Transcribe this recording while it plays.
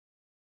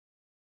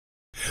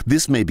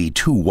This may be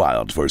too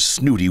wild for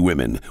snooty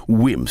women,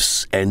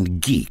 wimps, and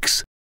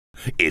geeks.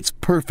 It's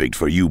perfect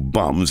for you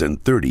bums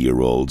and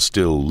 30-year-olds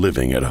still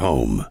living at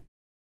home.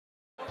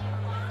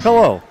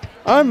 Hello,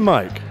 I'm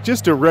Mike,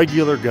 just a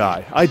regular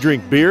guy. I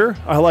drink beer,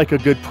 I like a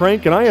good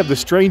prank, and I have the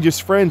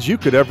strangest friends you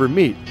could ever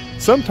meet.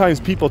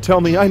 Sometimes people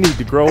tell me I need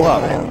to grow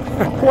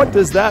up. What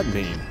does that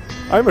mean?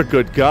 I'm a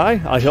good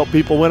guy, I help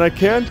people when I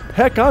can.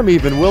 Heck, I'm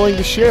even willing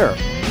to share.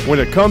 When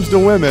it comes to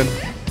women,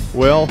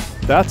 well,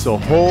 that's a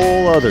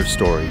whole other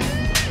story.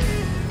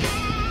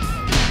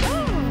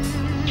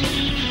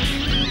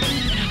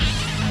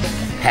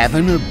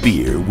 Having a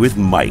beer with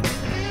Mike.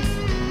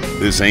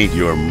 This ain't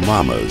your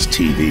mama's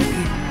TV.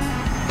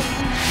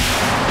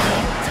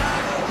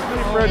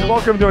 Hey friends,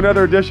 welcome to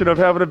another edition of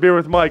Having a Beer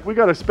with Mike. We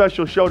got a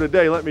special show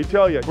today, let me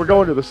tell you. We're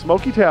going to the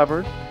Smoky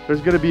Tavern.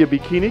 There's going to be a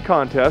bikini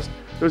contest.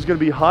 There's going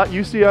to be hot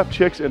UCF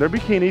chicks in their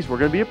bikinis. We're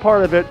going to be a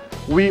part of it.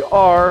 We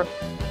are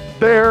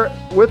there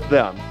with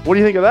them. What do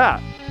you think of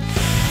that?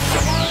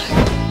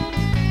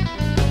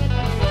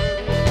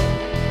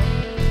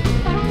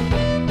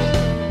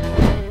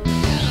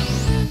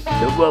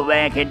 The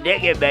Wolfman can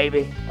dig it,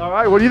 baby. All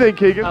right, what do you think,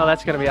 Keegan? Oh,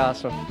 that's going to be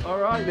awesome. All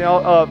right,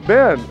 now,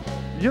 Ben,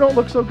 you don't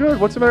look so good.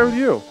 What's the matter with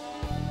you?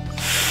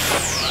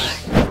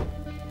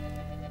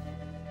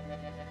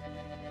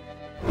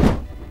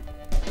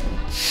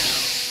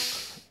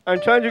 I'm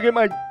trying to get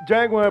my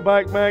Jaguar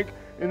bike back,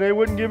 and they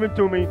wouldn't give it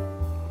to me.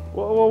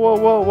 Whoa, whoa, whoa,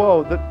 whoa,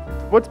 whoa.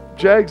 What's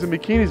Jags and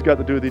bikinis got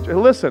to do with each other? Hey,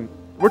 listen,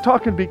 we're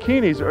talking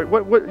bikinis.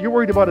 What, you're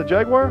worried about a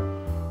Jaguar?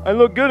 I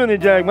look good in the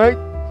Jag, Mike.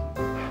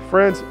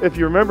 Friends, if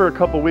you remember a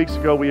couple weeks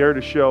ago, we aired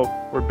a show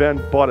where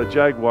Ben bought a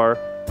Jaguar,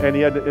 and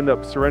he had to end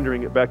up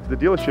surrendering it back to the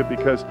dealership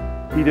because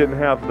he didn't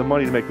have the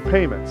money to make the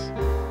payments.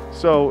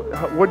 So,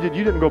 you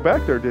didn't go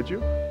back there, did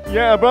you?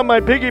 Yeah, I brought my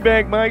piggy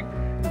bank, Mike,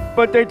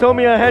 but they told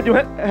me I had to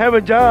have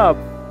a job.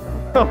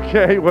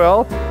 Okay,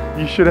 well,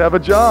 you should have a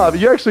job.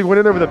 You actually went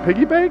in there with a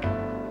piggy bank?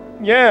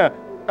 Yeah,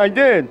 I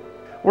did.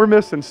 We're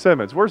missing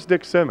Simmons. Where's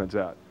Dick Simmons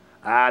at?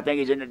 I think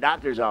he's in the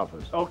doctor's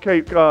office. Okay,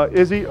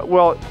 is he?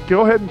 Well,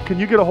 go ahead and can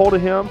you get a hold of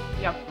him?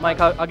 Yeah,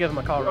 Mike, I'll give him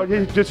a call.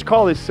 Okay, just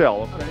call his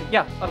cell. Okay.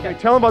 Yeah, okay.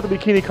 Tell him about the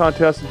bikini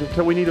contest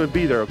until we need to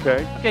be there,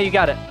 okay? Okay, you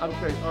got it.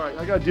 Okay, all right.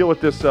 I got to deal with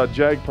this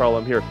Jag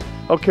problem here.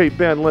 Okay,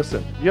 Ben,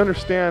 listen. You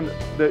understand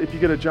that if you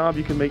get a job,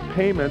 you can make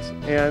payments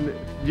and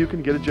you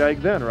can get a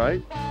Jag then,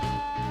 right?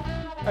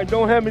 I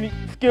don't have any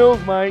skills,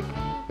 Mike.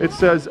 It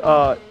says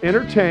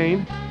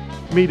entertain,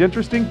 meet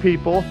interesting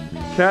people,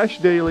 cash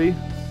daily.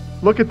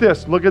 Look at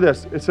this, look at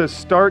this. It says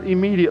start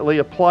immediately,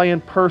 apply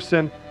in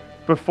person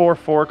before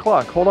 4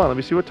 o'clock. Hold on, let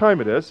me see what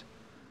time it is.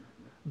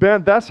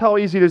 Ben, that's how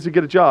easy it is to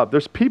get a job.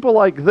 There's people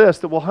like this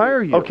that will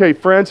hire you. Okay,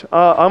 friends,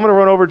 I'm gonna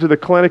run over to the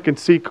clinic and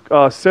see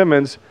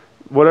Simmons,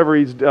 whatever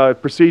he's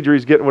procedure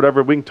he's getting,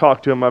 whatever, we can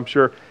talk to him, I'm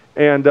sure.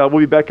 And we'll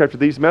be back after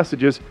these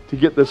messages to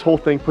get this whole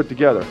thing put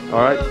together. All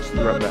right, be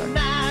right back.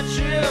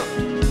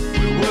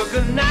 We work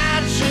a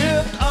night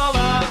shift of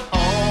our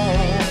own.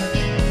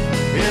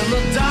 In the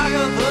dark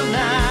of the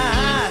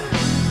night,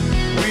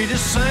 we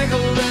just sink a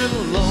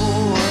little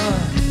lower.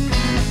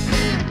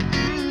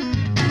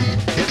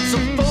 It's a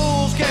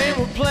fool's game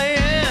we're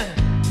playing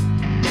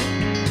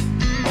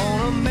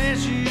on a man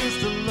she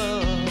used to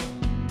love.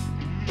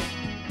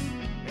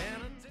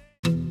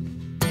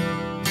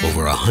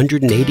 Over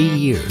 180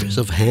 years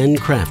of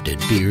handcrafted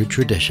beer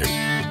tradition.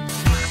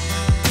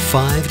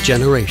 5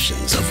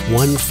 generations of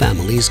one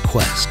family's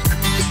quest.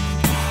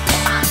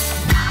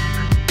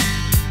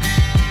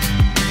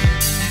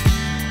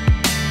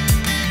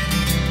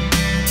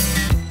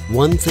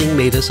 One thing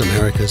made us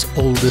America's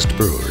oldest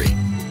brewery.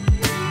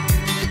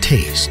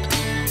 Taste.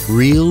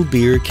 Real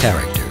beer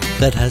character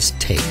that has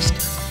taste.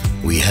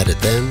 We had it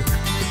then,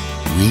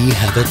 we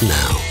have it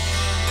now.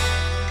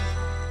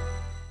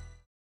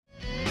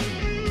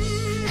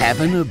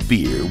 Having a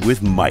beer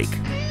with Mike.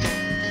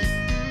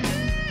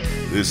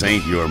 This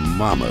ain't your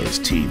mama's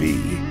TV.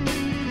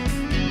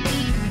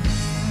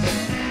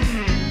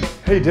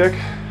 Hey, Dick.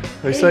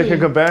 They say I can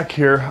come back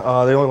here.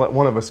 They only let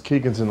one of us.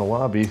 Keegan's in the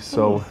lobby,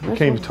 so we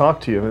came to talk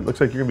to you. It looks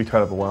like you're going to be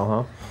tied up a while,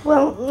 huh?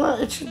 Well,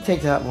 it shouldn't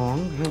take that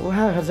long.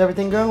 How's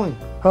everything going?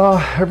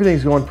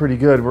 Everything's going pretty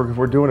good.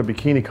 We're doing a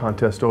bikini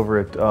contest over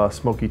at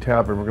Smoky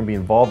Tavern. We're going to be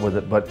involved with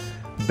it, but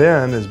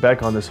Ben is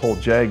back on this whole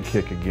Jag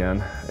kick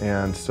again,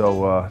 and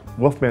so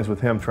Wolfman's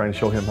with him trying to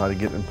show him how to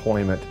get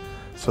employment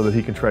so that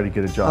he can try to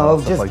get a job. Oh,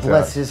 and stuff just like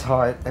bless that. his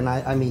heart, and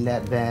I mean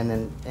that Ben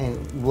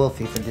and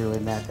Wolfie for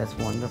doing that. That's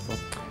wonderful.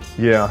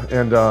 Yeah,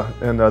 and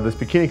this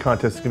bikini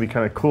contest is going to be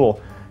kind of cool.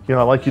 You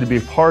know, I'd like you to be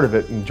a part of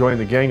it and join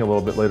the gang a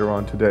little bit later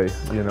on today,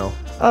 you know.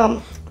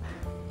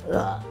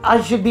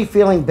 I should be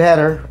feeling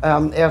better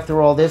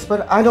after all this,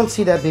 but I don't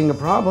see that being a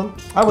problem.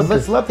 I would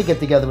love to get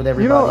together with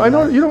everybody. You know, I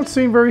know you don't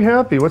seem very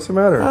happy. What's the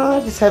matter?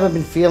 I just haven't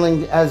been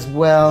feeling as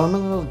well. I'm a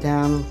little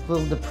down, a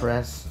little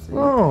depressed.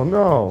 Oh,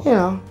 no. You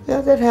know,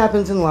 that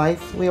happens in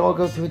life. We all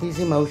go through these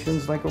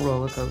emotions like a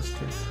roller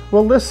coaster.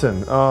 Well,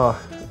 listen,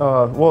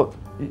 well,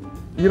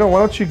 you know, why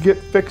don't you get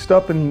fixed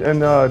up and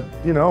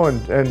you know,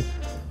 and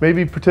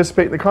maybe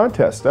participate in the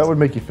contest. That would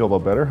make you feel a little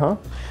better, huh?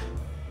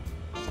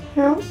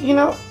 You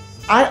know,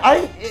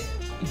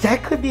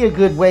 that could be a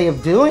good way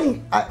of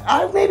doing.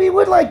 I maybe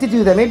would like to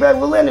do that. Maybe I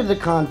will enter the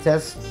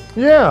contest.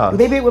 Yeah.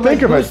 Maybe it would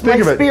boost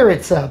my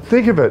spirits up.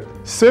 Think of it.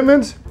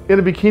 Simmons in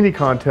a bikini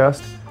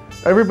contest.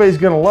 Everybody's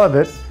gonna love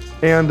it.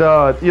 And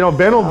you know,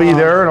 Ben will be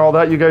there and all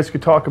that. You guys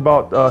could talk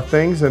about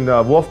things. And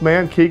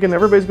Wolfman, Keegan,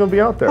 everybody's gonna be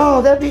out there.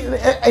 Oh, that'd be.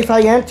 If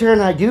I enter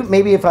and I do,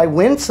 maybe if I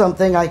win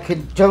something, I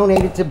could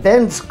donate it to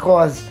Ben's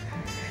cause.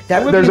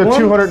 That would There's be a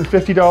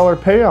 $250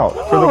 payout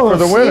for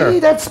the winner. See,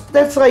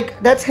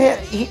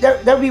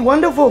 that would be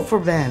wonderful for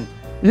Ben.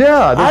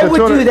 Yeah, I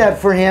would do that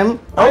for him.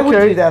 I would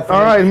do that for him.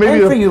 All right,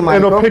 maybe and for you, Michael.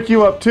 And it'll pick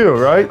you up too,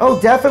 right? Oh,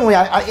 definitely.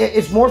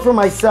 It's more for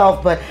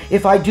myself, but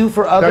if I do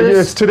for others, now,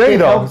 it's today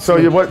though. So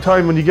me. what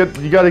time when you got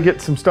to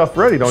get some stuff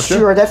ready, don't you?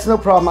 Sure, that's no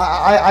problem.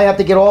 I have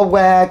to get all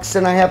waxed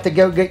and I have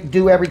to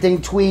do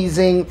everything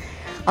tweezing.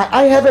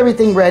 I have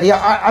everything ready.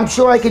 I'm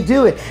sure I could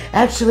do it.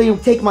 Actually, it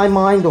would take my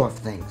mind off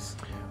things.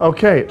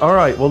 Okay, all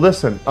right. Well,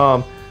 listen.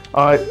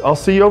 I'll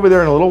see you over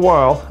there in a little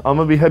while. I'm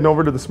gonna be heading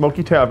over to the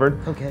Smoky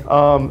Tavern.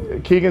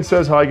 Okay. Keegan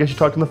says hi. I guess you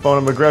talked on the phone.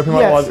 I'm gonna grab him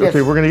out. Yes.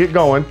 Okay, we're gonna get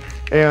going,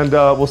 and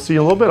we'll see you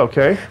in a little bit.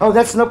 Okay. Oh,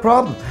 that's no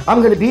problem.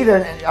 I'm gonna be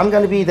there. I'm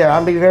gonna be there.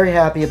 I'm be very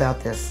happy about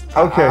this.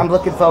 Okay. I'm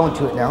looking forward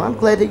to it now. I'm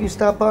glad that you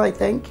stopped by.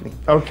 Thank me.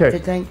 Okay.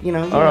 You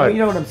know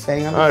what I'm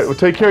saying. All right. Well,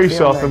 take care of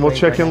yourself, and we'll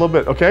check in a little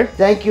bit. Okay.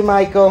 Thank you,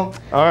 Michael.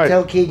 All right.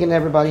 Tell Keegan and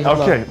everybody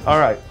hello. Okay. All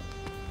right.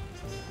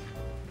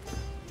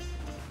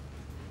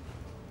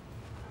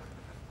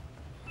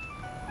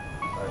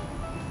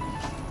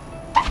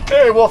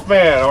 Hey,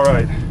 Wolfman, all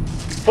right.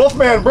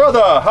 Wolfman,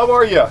 brother, how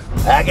are you?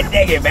 I can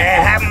dig it,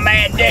 man. How my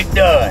man Dick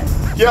doing?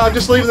 Yeah, I'm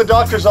just leaving the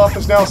doctor's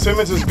office now.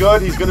 Simmons is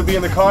good. He's going to be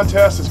in the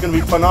contest. It's going to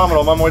be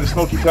phenomenal. I'm on my way to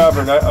Smoky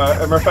Tavern. As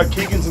a matter of fact,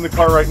 Keegan's in the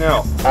car right now.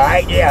 All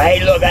right, yeah.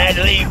 Hey, look, I had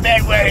to leave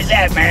Ben. Where is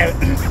that, man?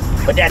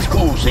 But that's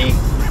cool, see?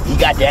 He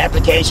got the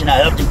application. I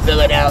helped him fill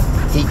it out.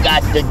 He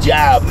got the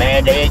job,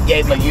 man. They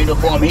gave him a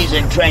uniform. He's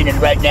in training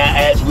right now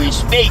as we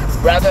speak,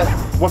 brother.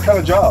 What kind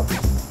of job?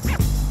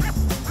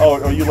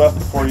 Oh, you left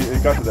before you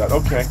got to that.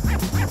 Okay.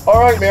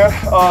 All right, man.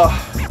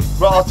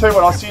 Well, I'll tell you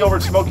what. I'll see you over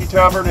at Smoky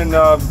Tavern, and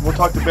we'll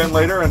talk to Ben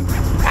later. And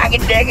I can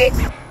dig it.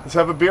 Let's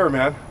have a beer,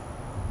 man.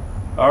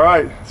 All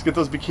right. Let's get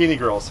those bikini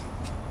girls.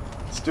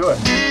 Let's do it.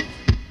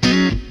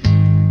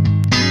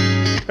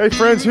 Hey,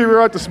 friends. Here we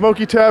are at the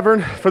Smoky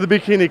Tavern for the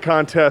bikini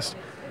contest.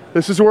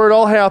 This is where it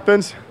all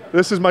happens.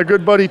 This is my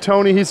good buddy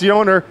Tony. He's the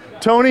owner.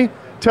 Tony,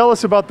 tell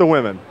us about the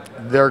women.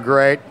 They're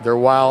great. They're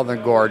wild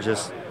and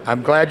gorgeous.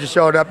 I'm glad you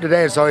showed up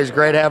today. It's always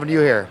great having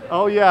you here.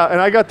 Oh yeah,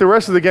 and I got the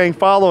rest of the gang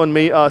following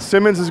me.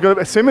 Simmons is going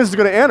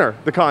to enter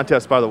the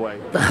contest, by the way.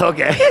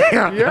 Okay.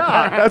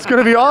 Yeah, that's going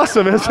to be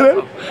awesome, isn't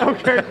it?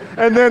 Okay.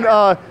 And then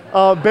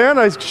Ben,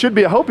 I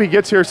hope he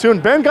gets here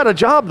soon. Ben got a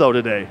job though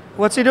today.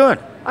 What's he doing?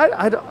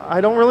 I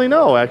don't really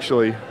know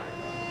actually.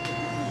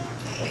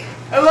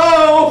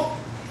 Hello.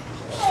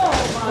 Oh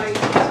my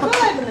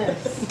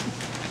goodness.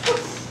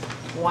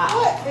 Wow.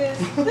 What is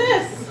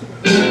this?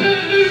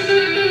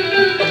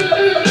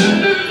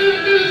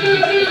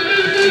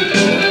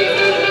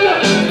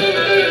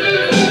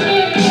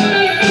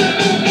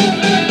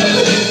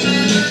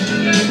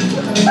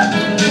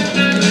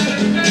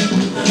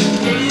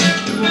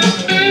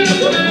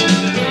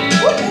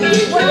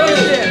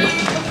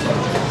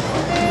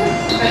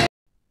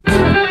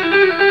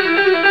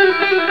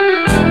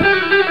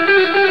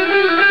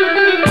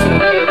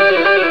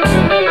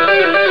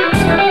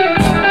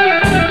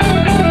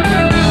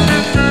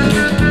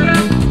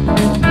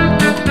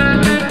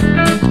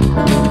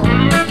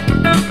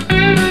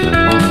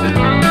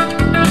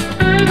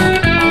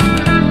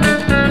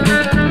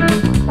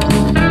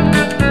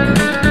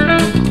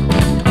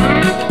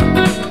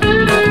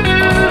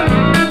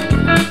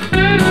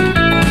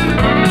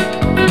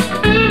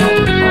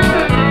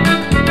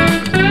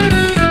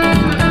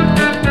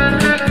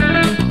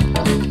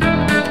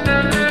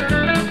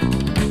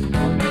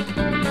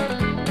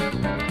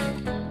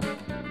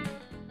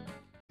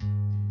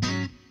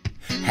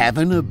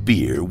 Having a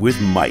beer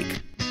with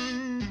Mike.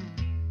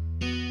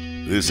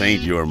 This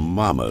ain't your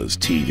mama's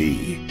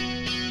TV.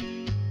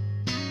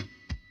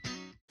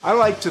 I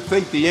like to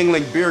think the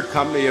Yuengling Beer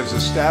Company has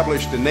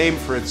established a name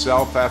for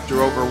itself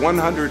after over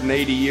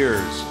 180 years.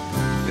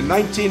 In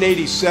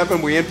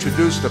 1987, we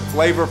introduced a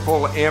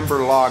flavorful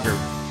amber lager.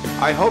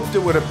 I hoped it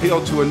would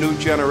appeal to a new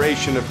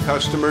generation of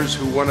customers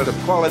who wanted a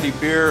quality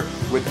beer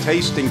with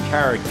taste and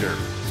character.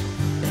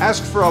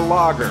 Ask for a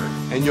lager,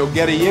 and you'll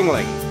get a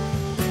Yuengling.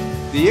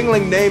 The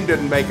Yuengling name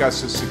didn't make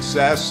us a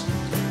success.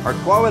 Our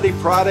quality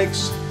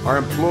products, our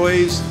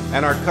employees,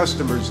 and our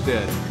customers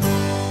did.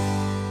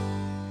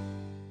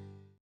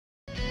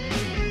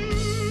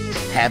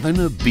 Having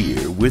a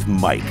beer with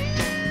Mike.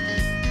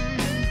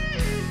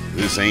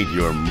 This ain't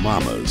your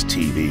mama's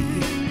TV.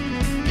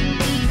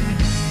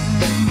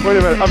 Wait a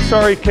minute. I'm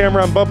sorry,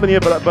 camera. I'm bumping you,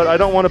 but I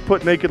don't want to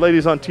put naked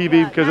ladies on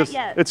TV because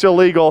it's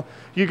illegal.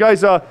 You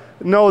guys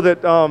know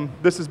that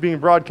this is being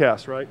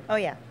broadcast, right? Oh,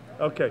 yeah.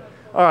 Okay.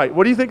 All right,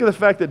 what do you think of the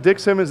fact that Dick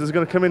Simmons is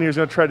going to come in here? He's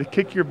going to try to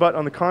kick your butt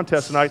on the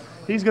contest tonight.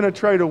 He's going to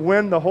try to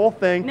win the whole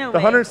thing, No the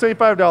way.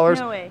 $175,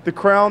 No way. the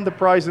crown, the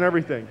prize, and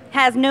everything.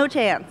 Has no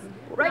chance.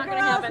 Right,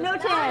 girls? No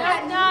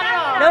chance.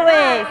 No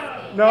way.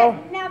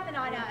 No? Nothing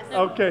on us.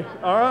 Okay,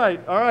 all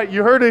right.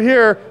 You heard it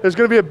here. There's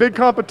going to be a big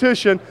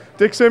competition.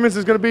 Dick Simmons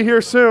is going to be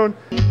here soon.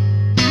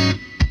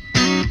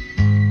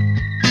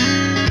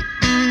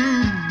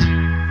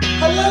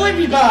 Hello,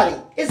 everybody.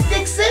 It's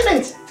Dick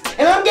Simmons,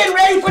 and I'm getting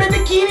ready for the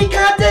bikini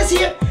contest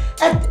here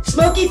at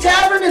Smoky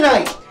Tavern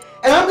tonight.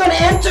 And I'm going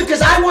to enter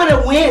because I want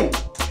to win.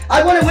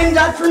 I want to win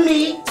not for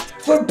me,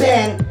 for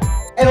Ben,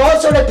 and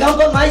also to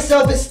pump up my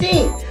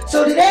self-esteem.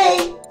 So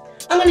today,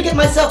 I'm going to get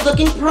myself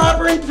looking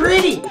proper and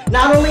pretty.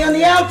 Not only on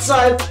the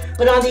outside,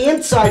 but on the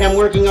inside I'm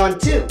working on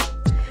too.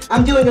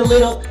 I'm doing a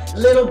little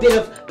bit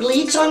of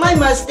bleach on my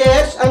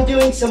mustache. I'm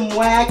doing some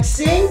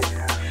waxing.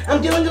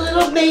 I'm doing a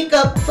little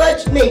makeup,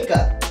 fudge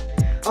makeup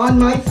on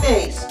my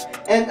face.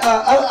 And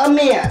a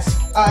mask.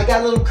 I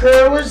got little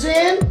curlers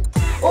in.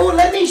 Oh,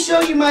 let me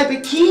show you my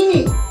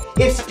bikini.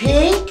 It's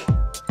pink.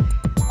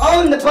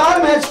 Oh, and the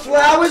bottom has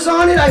flowers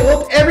on it. I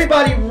hope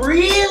everybody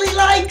really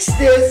likes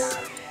this.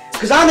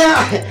 Because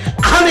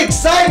I'm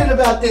excited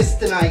about this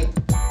tonight.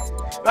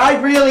 I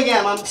really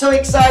am. I'm so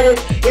excited.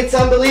 It's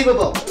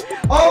unbelievable.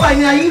 Oh,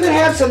 and I even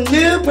have some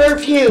new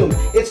perfume.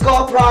 It's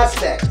called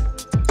Prospect.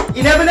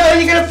 You never know what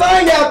you're going to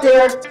find out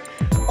there.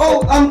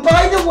 Oh,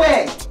 by the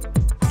way,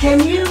 can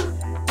you...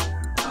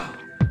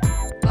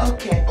 Oh,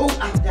 okay. Oh,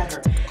 that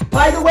hurt.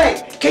 By the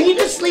way, can you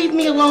just leave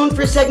me alone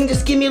for a second?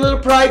 Just give me a little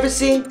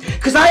privacy?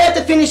 Because I have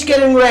to finish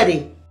getting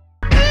ready.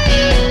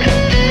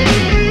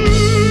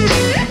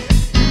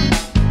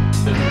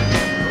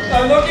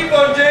 I'm looking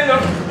for Jen,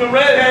 the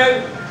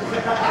redhead.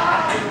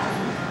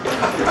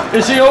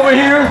 Is she over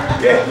here?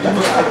 Yeah.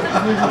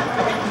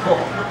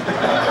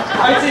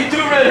 I see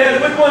two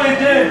redheads. Which one is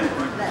Jen?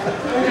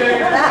 Okay.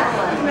 That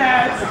one. No,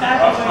 it's that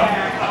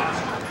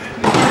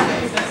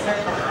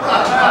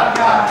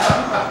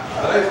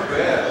That's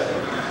bad.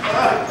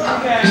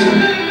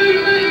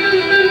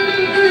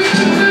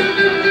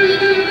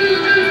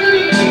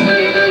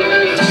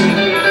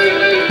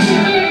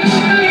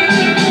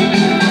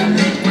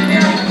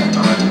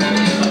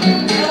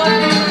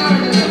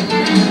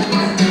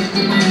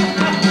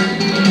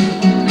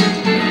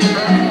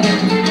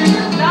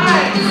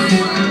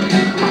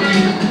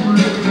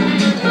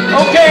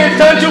 Okay, it's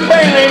time to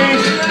pay,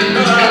 ladies.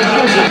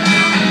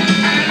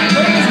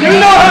 You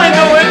know how to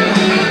do it.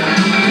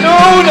 No.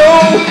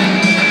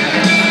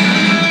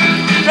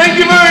 Thank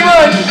you very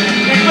much.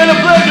 It's been a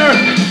pleasure.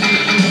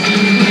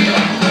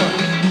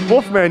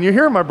 Wolfman, you're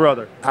here, my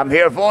brother. I'm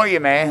here for you,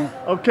 man.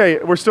 Okay,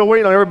 we're still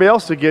waiting on everybody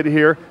else to get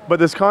here, but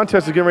this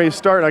contest is getting ready to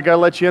start, and I got to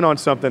let you in on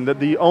something. That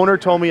the owner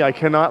told me I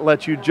cannot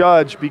let you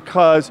judge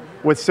because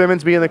with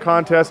Simmons being in the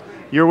contest,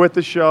 you're with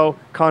the show,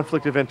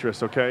 conflict of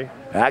interest, okay?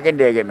 I can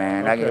dig it,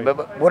 man. Okay.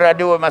 But what do I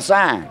do with my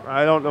sign?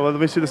 I don't know. Let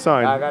me see the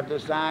sign. I got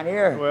this sign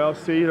here. Well,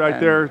 see right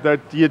there,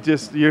 that you're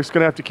just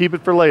gonna have to keep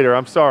it for later.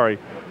 I'm sorry.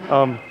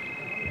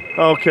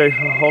 Okay,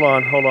 hold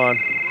on.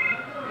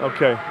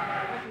 Okay.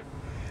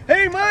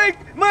 Hey, Mike,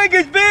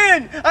 it's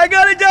Ben. I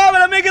got a job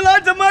and I'm making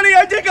lots of money.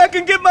 I think I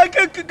can get my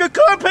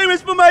car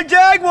payments for my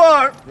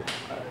Jaguar.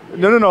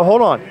 No,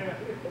 hold on.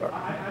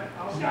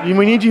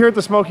 We need you here at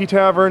the Smoky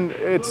Tavern.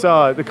 It's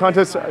the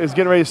contest is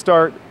getting ready to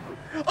start.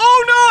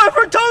 Oh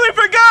no, I totally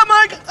forgot,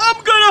 Mike.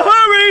 I'm gonna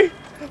hurry.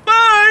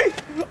 Bye.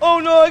 Oh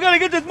no, I gotta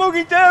get to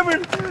Smoky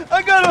Tavern.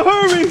 I gotta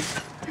hurry.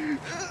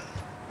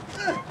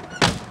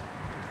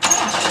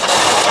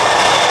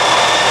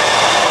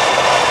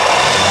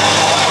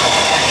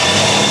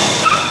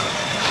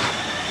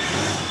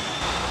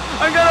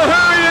 I gotta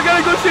hurry. I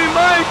gotta go see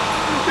Mike.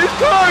 This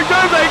car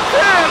drives like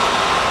crap.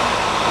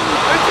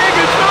 I can't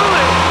control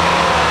it.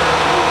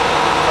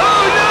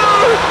 Oh no.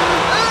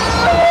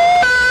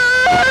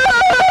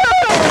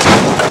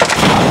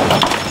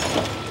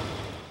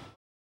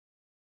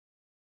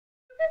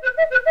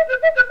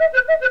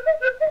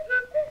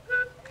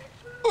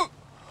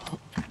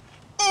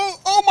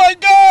 Oh my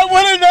God!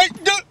 What did I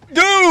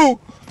do?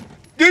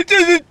 This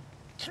isn't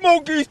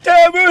Smoky's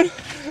Tavern.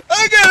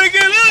 I gotta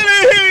get out of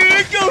here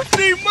and go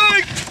see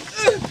Mike.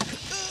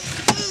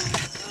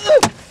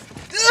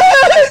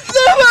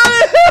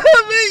 Somebody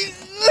help me!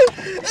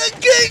 I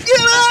can't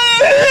get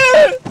out of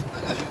here.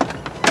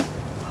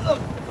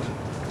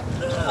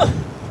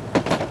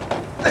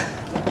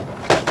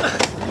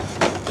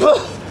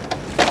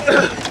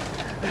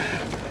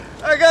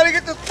 I gotta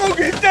get to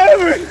Smoky's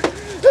Tavern!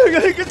 I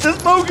gotta get to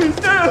Smoky's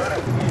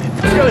Tavern!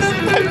 I gotta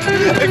see Mike!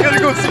 I gotta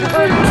go see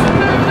Mike!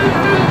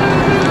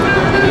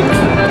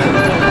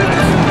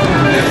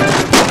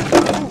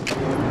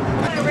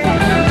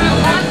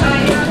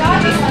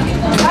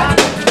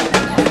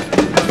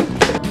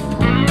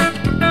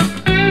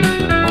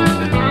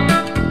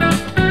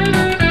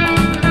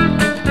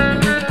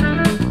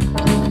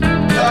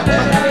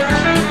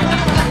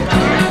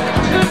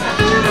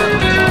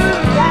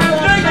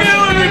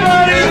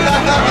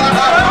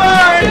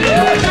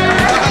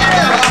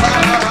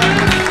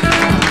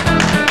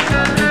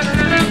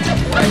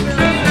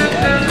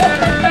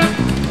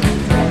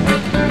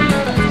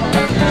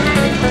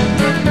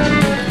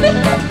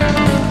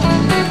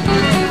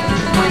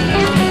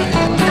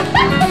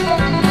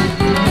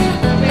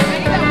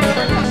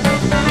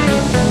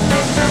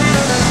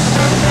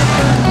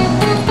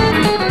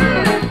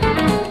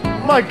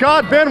 my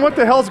God, Ben, what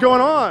the hell's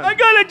going on? I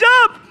got a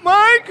job,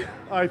 Mike.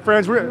 All right,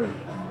 friends, I'm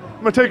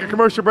gonna take a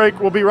commercial break.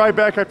 We'll be right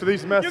back after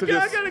these messages.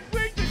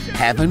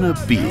 Having a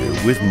beer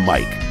with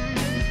Mike.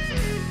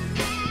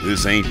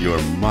 This ain't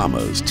your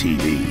mama's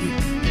TV.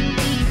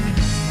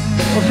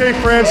 Okay,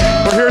 friends,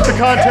 we're here at the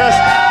contest.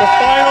 The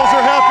finals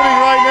are happening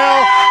right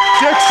now.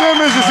 Dick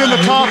Simmons is in the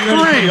top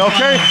 3,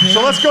 okay?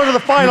 So let's go to the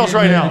finals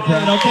right now.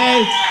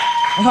 Okay?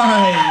 All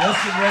right,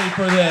 let's get ready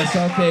for this.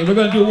 Okay, we're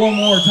going to do one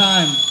more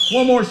time.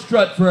 One more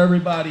strut for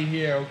everybody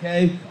here,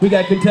 okay? We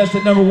got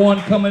contestant number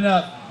 1 coming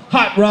up,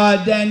 Hot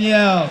Rod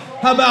Danielle.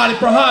 How about it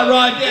for Hot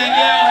Rod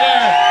Danielle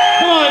here?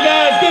 Come on,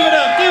 guys, give it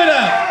up, give it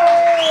up.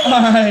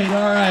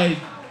 All right.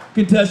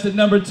 Contestant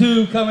number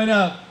 2 coming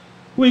up.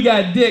 We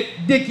got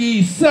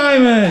Dickie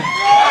Simon.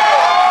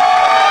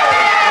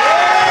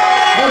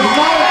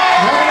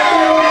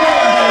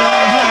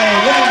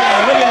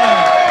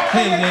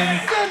 Hey,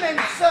 David.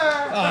 Simmons,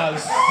 sir. Oh,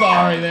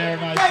 sorry there,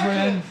 my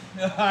friend.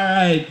 All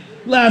right.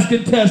 Last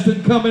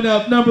contestant coming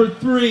up, number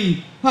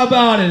 3. How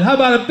about it? How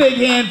about a big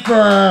hand for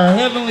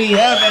Heavenly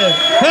Heather?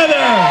 Heather!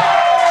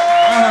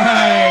 All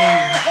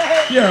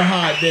right. You're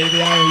hot, baby.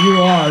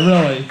 You are,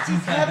 really.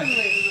 She's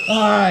heavenly.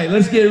 All right,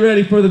 let's get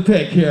ready for the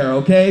pick here,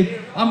 okay?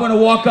 I'm going to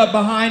walk up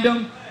behind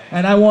them,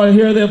 and I want to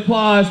hear the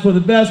applause for the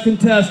best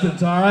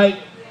contestants, all right?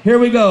 Here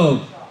we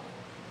go.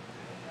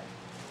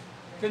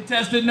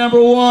 Contestant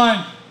number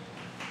 1.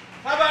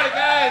 How about it,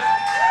 guys?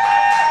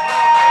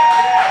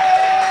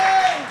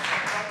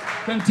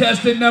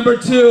 Contestant number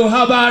 2,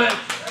 how about it? All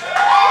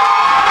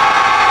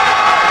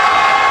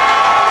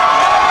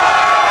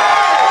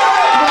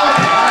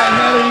right,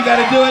 Heather, you got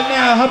to do it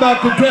now. How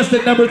about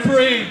contestant number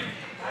 3?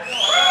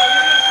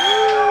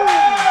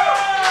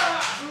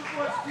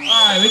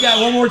 All right, we got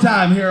one more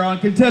time here on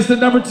contestant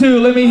number 2.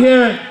 Let me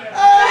hear it. All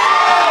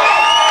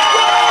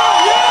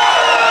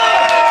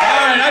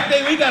right, I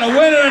think we got a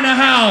winner in the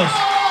house.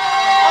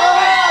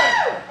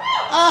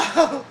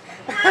 Oh,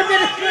 I'm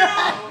gonna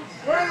cry.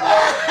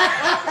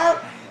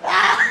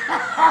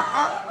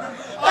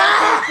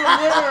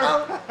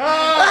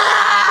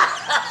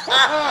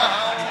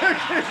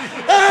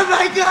 Oh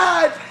my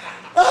God!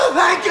 Oh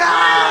my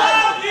God!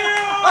 Oh my God!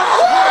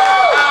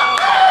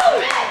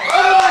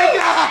 All right.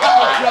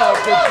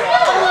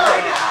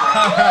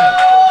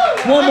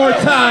 One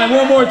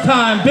more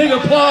time. Big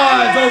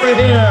applause over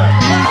here.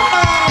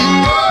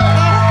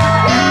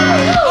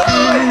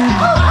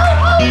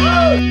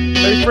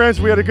 Hey friends,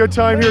 we had a good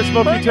time here at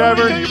Smoky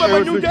Tavern. It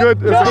was a good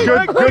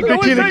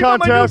bikini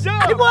contest.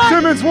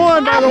 Simmons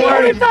won, by the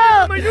way.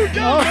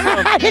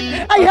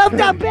 I helped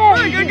out Ben.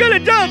 Mike, I got a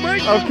job,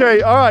 Mike.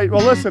 Okay, all right.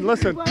 Well, listen. I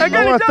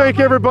want to thank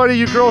everybody.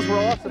 You girls were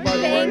awesome, by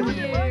the way.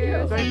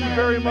 Thank you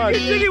very much.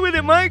 Get jiggy with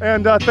it, Mike.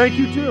 And thank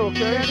you too.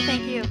 Okay.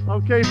 Thank you.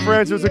 Okay,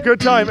 friends, it was a good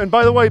time. And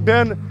by the way,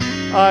 Ben,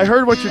 I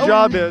heard what your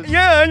job is.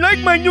 Yeah, I like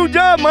my new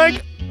job,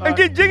 Mike. And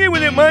get jiggy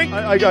with it, Mike.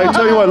 I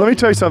tell you what, let me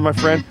tell you something, my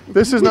friend.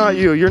 This is not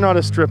you. You're not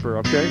a stripper,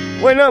 okay?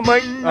 Why not,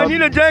 Mike? I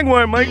need a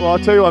Jaguar, Mike. Well, I'll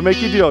tell you what, make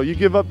you a deal. You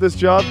give up this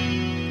job.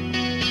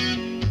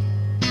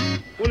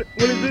 What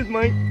is this,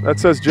 Mike? That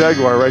says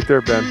Jaguar right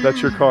there, Ben.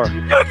 That's your car.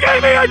 You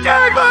gave me a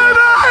Jaguar,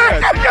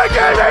 Mike! You gave me a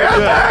Jaguar,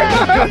 Mike!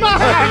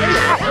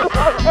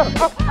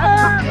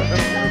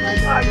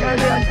 I gave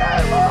me a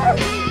Jaguar!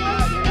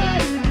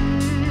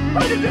 How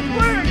does this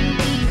work?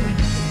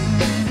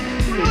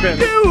 Ben,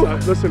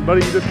 listen,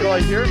 buddy, you just go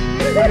right here.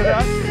 Look at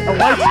that. The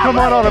lights come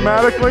on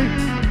automatically.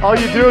 All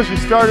you do is you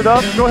start it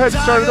up. Go ahead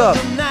and start it up.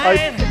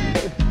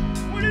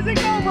 Where does it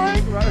go,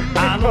 Mike?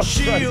 I know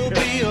she'll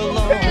be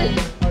alone.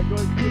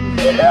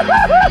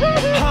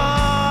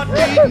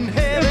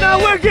 It's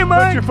not working,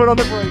 Mike. Put your foot on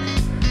the brake.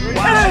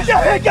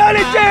 I got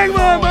a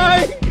Jaguar,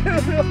 Mike.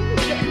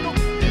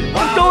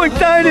 I'm so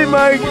excited,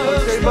 Mike.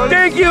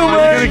 Thank you, Mike.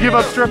 Are you gonna give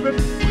up stripping?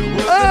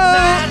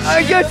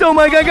 I guess so,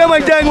 Mike. I got my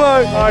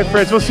Jaguar. All right,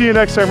 friends. We'll see you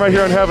next time right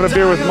here on Having a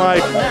Beer with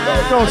Mike.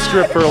 Don't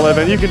strip for a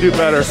living. You can do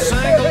better.